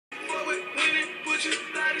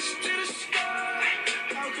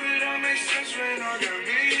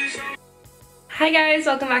Hi guys,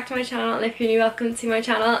 welcome back to my channel, and if you're new, welcome to my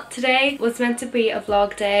channel. Today was meant to be a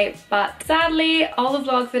vlog day, but sadly all the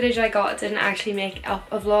vlog footage I got didn't actually make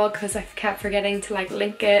up a vlog because I kept forgetting to like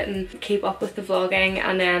link it and keep up with the vlogging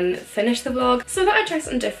and then finish the vlog. So I thought I'd try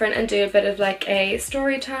something different and do a bit of like a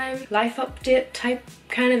story time, life update type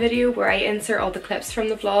kind of video where I insert all the clips from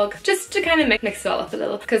the vlog just to kind of mix it all up a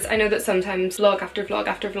little, because I know that sometimes vlog after vlog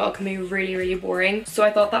after vlog can be really boring. So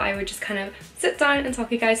I thought that I would just kind of sit down and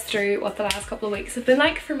talk you guys through what the last couple of weeks have been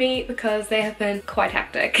like for me, because they have been quite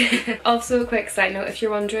hectic. Also, a quick side note, if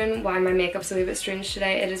you're wondering why my makeup's a wee bit strange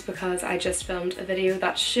today, it is because I just filmed a video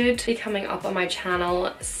that should be coming up on my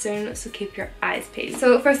channel soon, so keep your eyes peeled.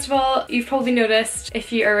 So first of all, you've probably noticed,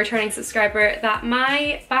 if you are a returning subscriber, that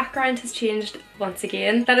my background has changed once again.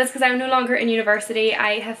 That is because I'm no longer in university.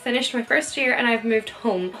 I have finished my first year and I've moved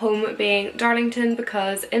home. Home being Darlington,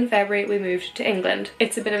 because in February we moved to England.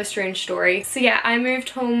 It's a bit of a strange story. So yeah, I moved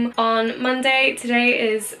home on Monday.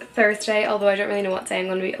 Today is Thursday, although I don't really know what day I'm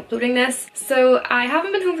going to be uploading this. So I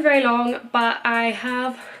haven't been home for very long, but I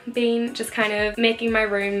have been just kind of making my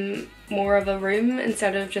room more of a room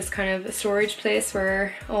instead of just kind of a storage place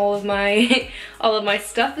where all of my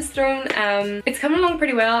stuff is thrown. It's coming along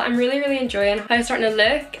pretty well. I'm really enjoying how it's starting to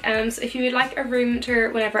look. So if you would like a room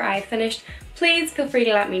tour whenever I finished, please feel free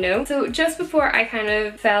to let me know. So just before I kind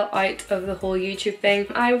of fell out of the whole YouTube thing,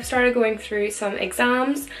 I started going through some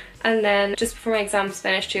exams, and then just before my exams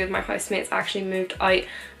finished, 2 of my housemates actually moved out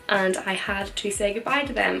and I had to say goodbye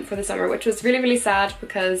to them for the summer, which was really sad,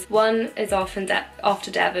 because one is off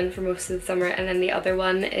to Devon for most of the summer, and then the other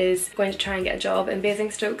one is going to try and get a job in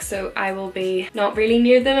Basingstoke, so I will be not really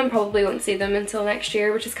near them and probably won't see them until next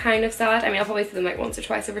year, which is kind of sad. I mean, I'll probably see them like once or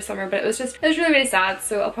twice over summer, but it was really sad,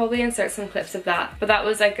 so I'll probably insert some clips of that. But that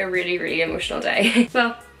was like a really emotional day.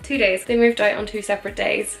 Well, 2 days. They moved out on 2 separate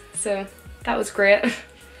days, so that was great.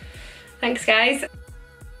 Thanks guys.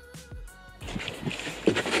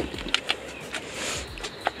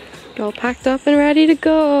 All packed up and ready to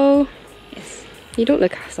go. Yes. You don't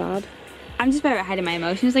look sad. I'm just better at hiding my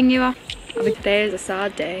emotions than you are. Today is a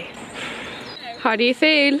sad day. How do you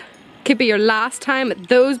feel? Could be your last time at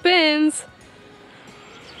those bins.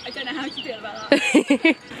 I don't know how to feel about that.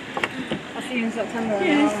 I'll see you in September.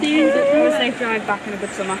 Yeah, see you in September. Have a safe drive back in a good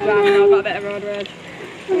summer. I've got a bit of road rage.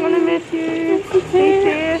 I'm gonna miss you.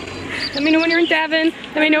 Stay safe. Let me know when you're in Devon.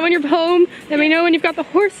 Let me know when you're home. Let me know when you've got the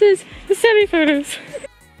horses. The semi-photos.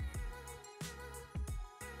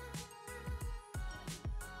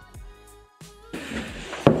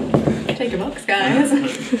 Take your books, guys.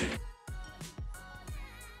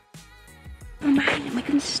 Oh man, and we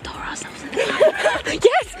can store ourselves in the car.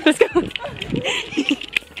 Yes! Let's go!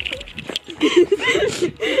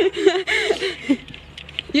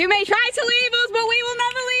 You may try to leave us, but we will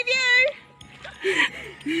never leave you!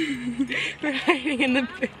 We're hiding in the...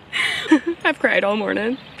 I've cried all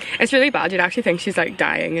morning. It's really bad. You'd actually think she's like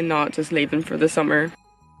dying and not just leaving for the summer.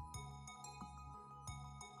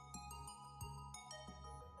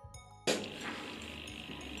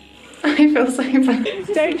 I feel so bad.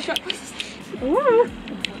 Don't shut us.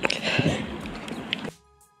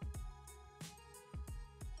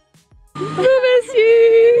 I miss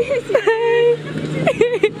you.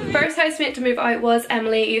 Bye. First housemate to move out was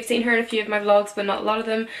Emily. You've seen her in a few of my vlogs, but not a lot of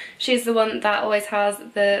them. She's the one that always has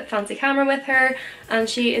the fancy camera with her, and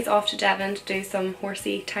she is off to Devon to do some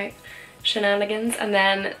horsey type shenanigans. And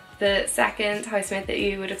then the second housemate that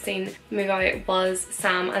you would have seen move out was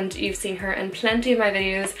Sam, and you've seen her in plenty of my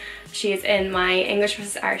videos. She is in my English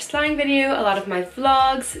versus Irish slang video, a lot of my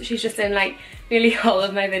vlogs. She's just in like nearly all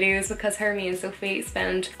of my videos, because me and Sophie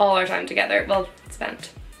spend all our time together. Well,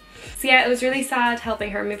 spent. So yeah, it was really sad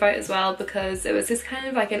helping her move out as well, because it was just kind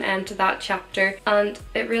of like an end to that chapter, and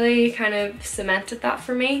it really kind of cemented that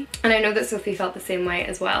for me. And I know that Sophie felt the same way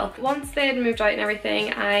as well. Once they had moved out and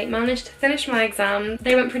everything, I managed to finish my exam.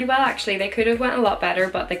 They went pretty well actually. They could have went a lot better,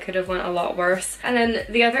 but they could have went a lot worse. And then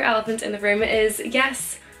the other elephant in the room is,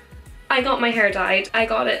 yes, I got my hair dyed. I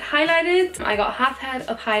got it highlighted. I got half head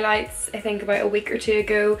of highlights I think about a week or 2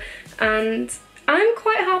 ago, and I'm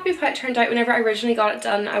quite happy with how it turned out. Whenever I originally got it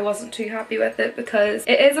done, I wasn't too happy with it because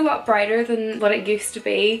it is a lot brighter than what it used to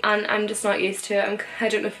be, and I'm just not used to it. I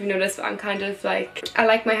don't know if you've noticed, but I'm kind of like, I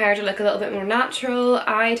like my hair to look a little bit more natural.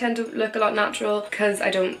 I tend to look a lot natural because I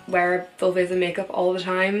don't wear full face of makeup all the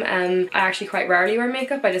time. I actually quite rarely wear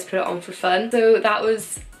makeup. I just put it on for fun. So that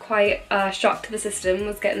was quite a shock to the system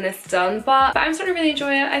was getting this done, but I'm starting to really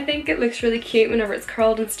enjoy it. I think it looks really cute whenever it's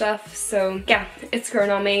curled and stuff, so yeah, it's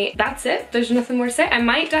growing on me. That's it, there's nothing more to say. I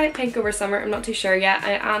might dye it pink over summer, I'm not too sure yet.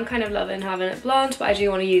 I am kind of loving having it blonde, but I do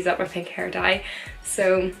want to use up my pink hair dye,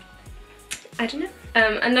 so I don't know.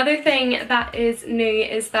 Another thing that is new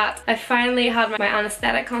is that I finally had my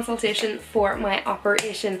anaesthetic consultation for my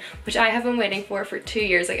operation, which I have been waiting for 2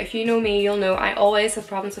 years. Like, if you know me, you'll know I always have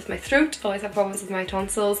problems with my throat, always have problems with my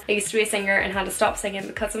tonsils. I used to be a singer and had to stop singing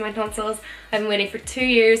because of my tonsils. I've been waiting for 2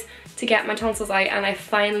 years to get my tonsils out, and I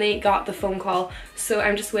finally got the phone call, so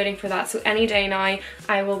I'm just waiting for that. So any day now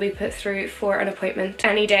I will be put through for an appointment,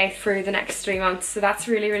 any day through the next 3 months, so that's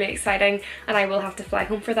really exciting, and I will have to fly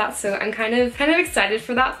home for that. So I'm kind of excited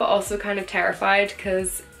for that, but also kind of terrified,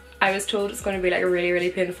 because I was told it's going to be like really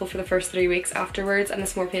painful for the first 3 weeks afterwards, and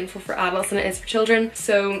it's more painful for adults than it is for children.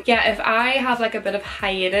 So yeah, if I have like a bit of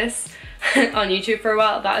hiatus on YouTube for a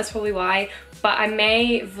while, that is probably why. But I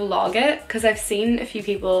may vlog it, because I've seen a few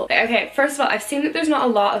people. Okay, first of all, I've seen that there's not a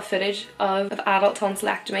lot of footage of adult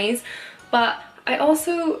tonsillectomies, but I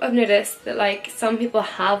also have noticed that like some people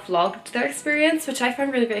have vlogged their experience, which I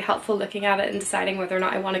find really helpful, looking at it and deciding whether or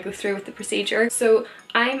not I want to go through with the procedure. So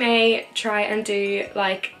I may try and do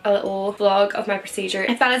like a little vlog of my procedure.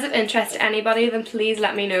 If that is of interest to anybody, then please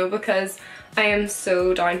let me know, because I am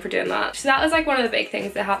so down for doing that. So that was like one of the big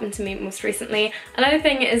things that happened to me most recently. Another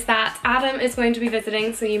thing is that Adam is going to be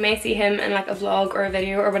visiting, so you may see him in like a vlog or a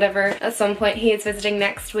video or whatever at some point. He is visiting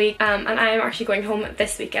next week, and I am actually going home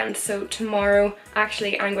this weekend. So tomorrow,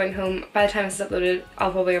 actually, I'm going home. By the time this is uploaded,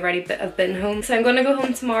 I'll probably already have been home. So I'm going to go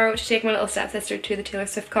home tomorrow to take my little stepsister to the Taylor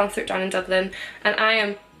Swift concert down in Dublin, and I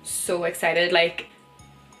am so excited. Like,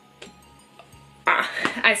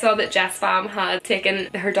 I saw that Jess Fam had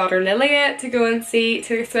taken her daughter Lilia to go and see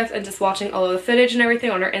Taylor Swift, and just watching all of the footage and everything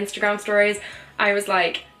on her Instagram stories, I was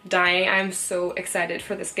like dying. I'm so excited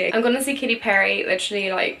for this gig. I'm going to see Katy Perry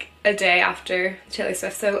literally like a day after Taylor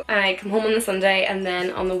Swift, so I come home on the Sunday, and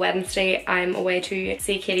then on the Wednesday I'm away to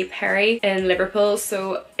see Katy Perry in Liverpool,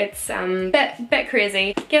 so it's bit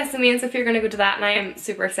crazy. Yeah, so me and Sophie are going to go to that, and I am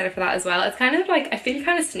super excited for that as well. It's kind of like, I feel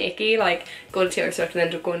kind of snaky like going to Taylor Swift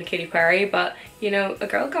and then going to Katy Perry, but you know, a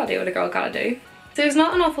girl gotta do what a girl gotta do. So there's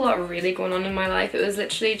not an awful lot really going on in my life. It was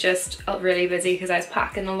literally just really busy because I was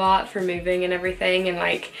packing a lot for moving and everything, and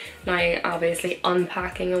like now obviously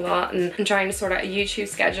unpacking a lot, and trying to sort out a YouTube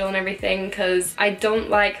schedule and everything, because I don't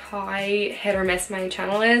like how hit or miss my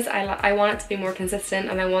channel is. I want it to be more consistent,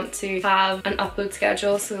 and I want to have an upload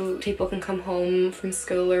schedule so people can come home from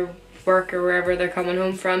school or work or wherever they're coming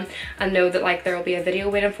home from and know that like there will be a video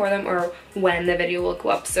waiting for them, or when the video will go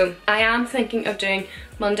up. So I am thinking of doing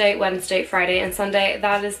Monday, Wednesday, Friday and Sunday.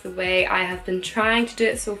 That is the way I have been trying to do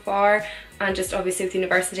it so far, and just obviously with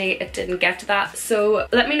university it didn't get to that. So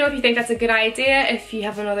let me know if you think that's a good idea. If you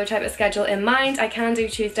have another type of schedule in mind, I can do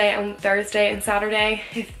Tuesday and Thursday and Saturday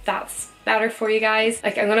if that's better for you guys.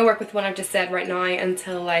 Like, I'm gonna work with what I've just said right now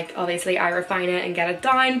until like obviously I refine it and get it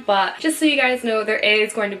down, but just so you guys know, there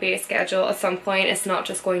is going to be a schedule at some point. It's not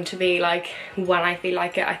just going to be like when I feel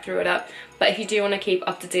like it I throw it up. But if you do want to keep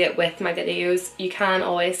up to date with my videos, you can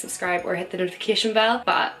always subscribe or hit the notification bell.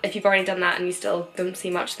 But if you've already done that and you still don't see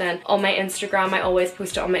much, then on my Instagram, I always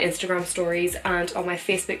post it on my Instagram stories, and on my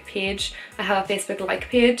Facebook page. I have a Facebook like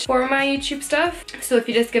page for my YouTube stuff. So if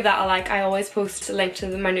you just give that a like, I always post a link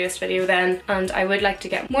to my newest video then, and I would like to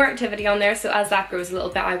get more activity on there. So as that grows a little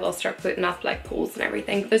bit, I will start putting up like polls and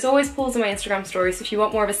everything. There's always polls on my Instagram stories, so if you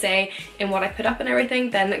want more of a say in what I put up and everything,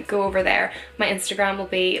 then go over there. My Instagram will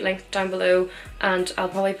be linked down below, and I'll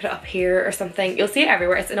probably put it up here or something. You'll see it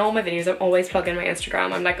everywhere. It's in all my videos. I'm always plugging my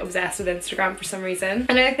Instagram. I'm like obsessed with Instagram for some reason.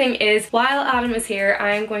 Another thing is, while Adam is here,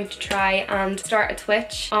 I am going to try and start a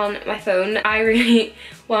Twitch on my phone. I really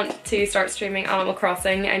want to start streaming Animal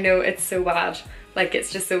Crossing. I know it's so bad. Like,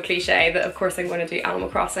 it's just so cliche that of course I'm going to do Animal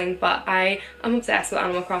Crossing, but I am obsessed with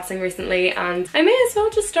Animal Crossing recently, and I may as well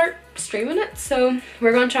just start streaming it. So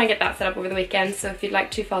we're going to try and get that set up over the weekend. So if you'd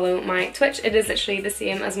like to follow my Twitch, it is literally the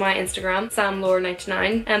same as my Instagram,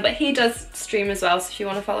 samlore99, but he does stream as well, so if you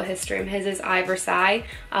want to follow his stream, his is Iversai.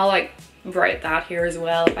 I'll like write that here as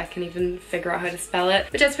well if I can even figure out how to spell it.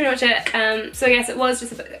 But that's pretty much it. So yes, it was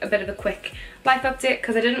just a bit of a quick life update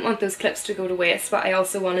because I didn't want those clips to go to waste, but I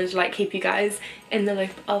also wanted to like keep you guys in the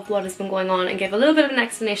loop of what has been going on and give a little bit of an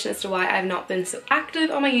explanation as to why I've not been so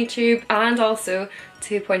active on my YouTube, and also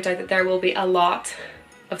to point out that there will be a lot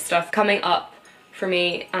of stuff coming up for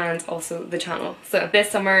me and also the channel. So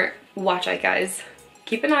this summer, watch out guys.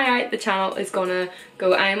 keep an eye out, the channel is gonna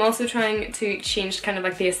go. I am also trying to change kind of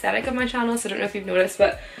like the aesthetic of my channel, so I don't know if you've noticed,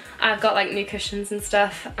 but I've got like new cushions and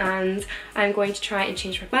stuff, and I'm going to try and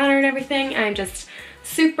change my banner and everything. I'm just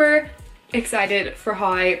super excited for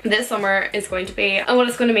how this summer is going to be and what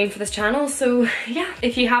it's going to mean for this channel. So yeah,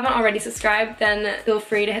 if you haven't already subscribed, then feel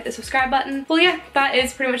free to hit the subscribe button. Well yeah, that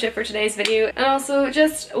is pretty much it for today's video, and also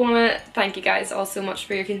just want to thank you guys all so much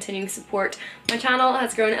for your continuing support. My channel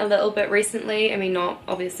has grown a little bit recently. I mean, not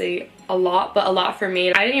obviously a lot, but a lot for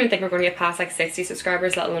me. I didn't even think we we're going to get past like 60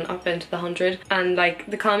 subscribers, let alone up into the 100, and like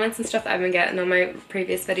the comments and stuff that I've been getting on my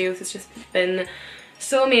previous videos has just been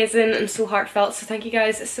so amazing and so heartfelt. So thank you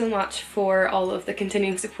guys so much for all of the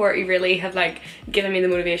continuing support. You really have like given me the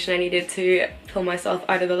motivation I needed to pull myself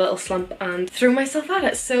out of the little slump and throw myself at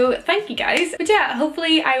it. So thank you guys. But yeah,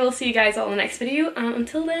 hopefully I will see you guys all in the next video, and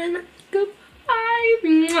until then,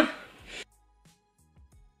 goodbye.